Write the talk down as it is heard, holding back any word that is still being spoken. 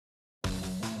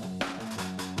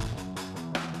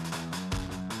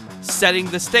setting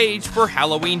the stage for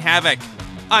Halloween Havoc.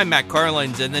 I'm Matt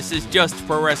Carlins, and this is Just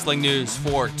Pro Wrestling News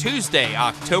for Tuesday,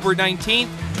 October 19th,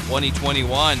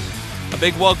 2021. A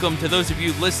big welcome to those of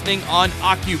you listening on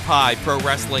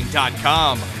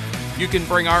OccupyProWrestling.com. You can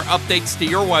bring our updates to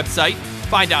your website.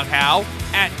 Find out how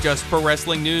at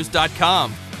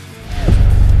JustProWrestlingNews.com.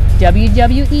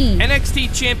 WWE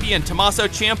NXT champion Tommaso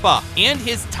Ciampa and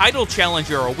his title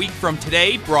challenger a week from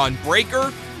today, Bron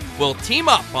Breakker, will team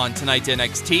up on tonight's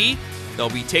NXT. They'll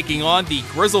be taking on the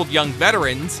Grizzled Young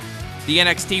Veterans. The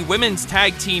NXT Women's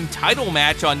Tag Team title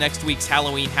match on next week's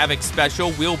Halloween Havoc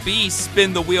special will be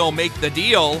Spin the Wheel, Make the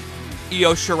Deal.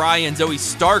 Io Shirai and Zoe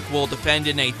Stark will defend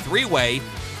in a three-way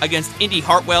against Indy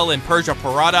Hartwell and Persia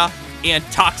Pirotta and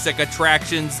Toxic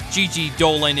Attractions Gigi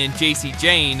Dolan and JC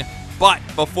Jane. But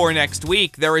before next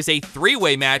week, there is a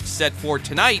three-way match set for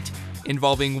tonight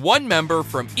involving one member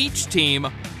from each team.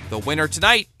 The winner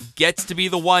tonight gets to be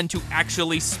the one to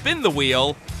actually spin the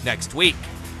wheel next week.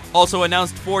 Also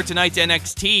announced for tonight's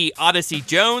NXT, Odyssey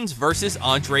Jones versus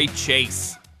Andre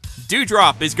Chase.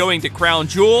 Doudrop is going to Crown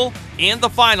Jewel and the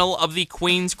final of the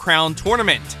Queen's Crown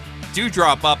Tournament.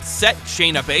 Doudrop upset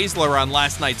Shayna Baszler on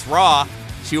last night's Raw.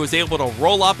 She was able to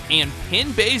roll up and pin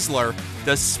Baszler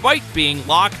despite being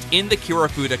locked in the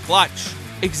Kirifuda clutch.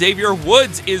 Xavier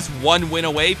Woods is one win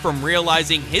away from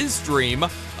realizing his dream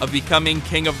of becoming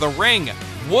King of the Ring.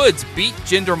 Woods beat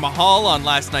Jinder Mahal on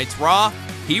last night's Raw.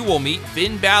 He will meet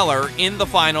Finn Balor in the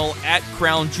final at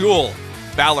Crown Jewel.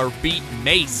 Balor beat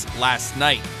Mace last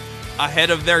night.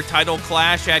 Ahead of their title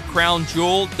clash at Crown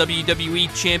Jewel, WWE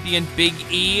Champion Big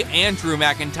E and Drew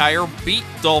McIntyre beat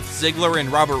Dolph Ziggler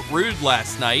and Robert Roode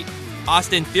last night.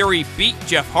 Austin Theory beat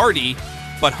Jeff Hardy,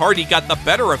 but Hardy got the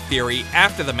better of Theory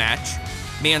after the match.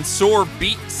 Mansoor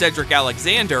beat Cedric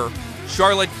Alexander.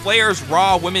 Charlotte Flair's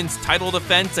Raw Women's title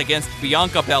defense against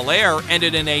Bianca Belair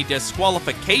ended in a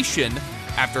disqualification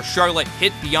after Charlotte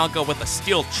hit Bianca with a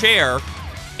steel chair.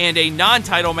 And a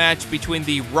non-title match between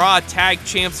the Raw Tag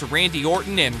Champs Randy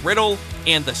Orton and Riddle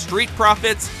and the Street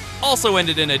Profits also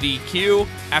ended in a DQ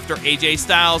after AJ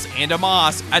Styles and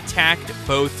Omos attacked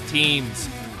both teams.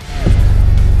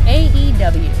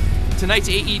 AEW. Tonight's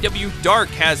AEW Dark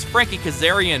has Frankie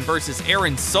Kazarian versus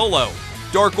Aaron Solo.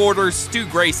 Dark Order's Stu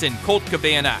Grayson, Colt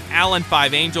Cabana, Allen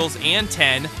 5 Angels, and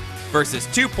 10 versus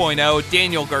 2.0,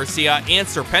 Daniel Garcia, and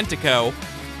Serpentico.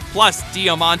 Plus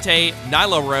Diamante,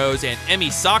 Nyla Rose, and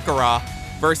Emi Sakura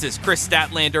versus Chris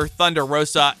Statlander, Thunder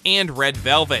Rosa, and Red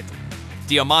Velvet.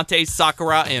 Diamante,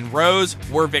 Sakura, and Rose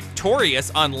were victorious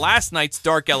on last night's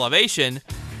Dark Elevation.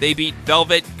 They beat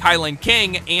Velvet, Kylan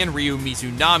King, and Ryu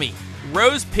Mizunami.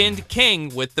 Rose pinned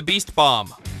King with the Beast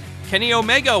Bomb. Kenny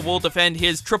Omega will defend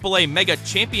his AAA Mega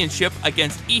Championship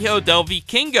against Hijo del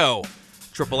Vikingo.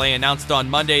 AAA announced on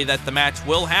Monday that the match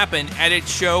will happen at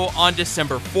its show on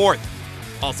December 4th.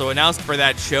 Also announced for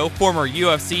that show, former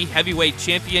UFC heavyweight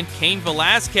champion Cain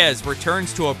Velasquez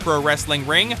returns to a pro wrestling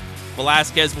ring.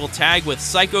 Velasquez will tag with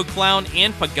Psycho Clown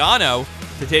and Pagano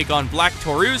to take on Black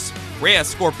Taurus, Rey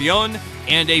Escorpion,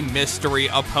 and a mystery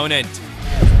opponent.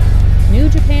 New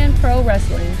Japan Pro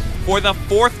Wrestling. For the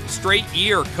fourth straight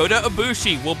year, Kota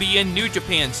Ibushi will be in New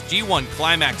Japan's G1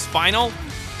 Climax final,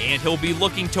 and he'll be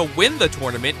looking to win the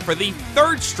tournament for the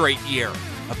third straight year.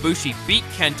 Ibushi beat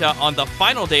Kenta on the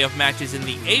final day of matches in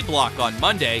the A block on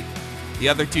Monday. The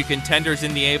other two contenders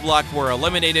in the A block were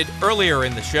eliminated earlier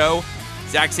in the show.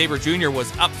 Zack Sabre Jr.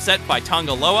 was upset by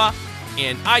Tonga Loa,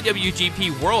 and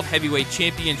IWGP World Heavyweight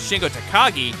Champion Shingo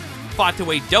Takagi fought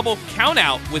to a double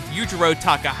countout with Yujiro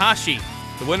Takahashi.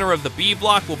 The winner of the B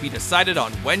block will be decided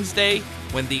on Wednesday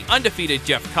when the undefeated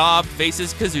Jeff Cobb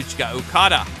faces Kazuchika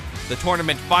Okada. The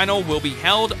tournament final will be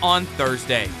held on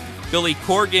Thursday. Billy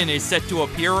Corgan is set to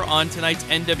appear on tonight's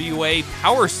NWA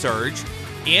Power Surge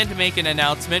and make an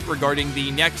announcement regarding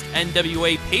the next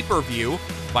NWA pay-per-view,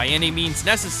 By Any Means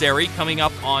Necessary, coming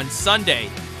up on Sunday.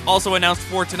 Also announced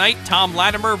for tonight, Tom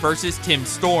Latimer versus Tim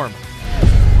Storm.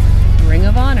 Ring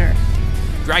of Honor.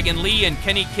 Dragon Lee and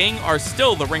Kenny King are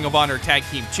still the Ring of Honor Tag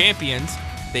Team Champions.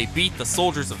 They beat the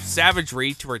Soldiers of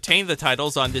Savagery to retain the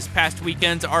titles on this past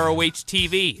weekend's ROH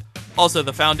TV. Also,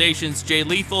 the Foundation's Jay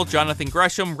Lethal, Jonathan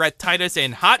Gresham, Rhett Titus,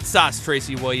 and Hot Sauce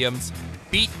Tracy Williams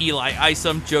beat Eli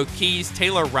Isom, Joe Keys,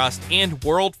 Taylor Rust, and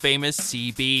world-famous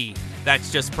CB.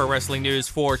 That's Just Pro Wrestling News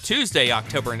for Tuesday,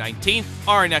 October 19th.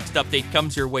 Our next update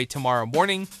comes your way tomorrow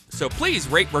morning, so please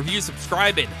rate, review,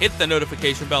 subscribe, and hit the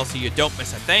notification bell so you don't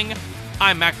miss a thing.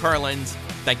 I'm Matt Carlins.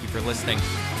 Thank you for listening.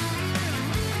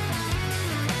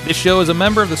 This show is a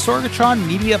member of the Sorgatron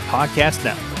Media Podcast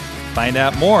Network. Find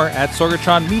out more at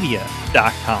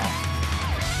sorgatronmedia.com.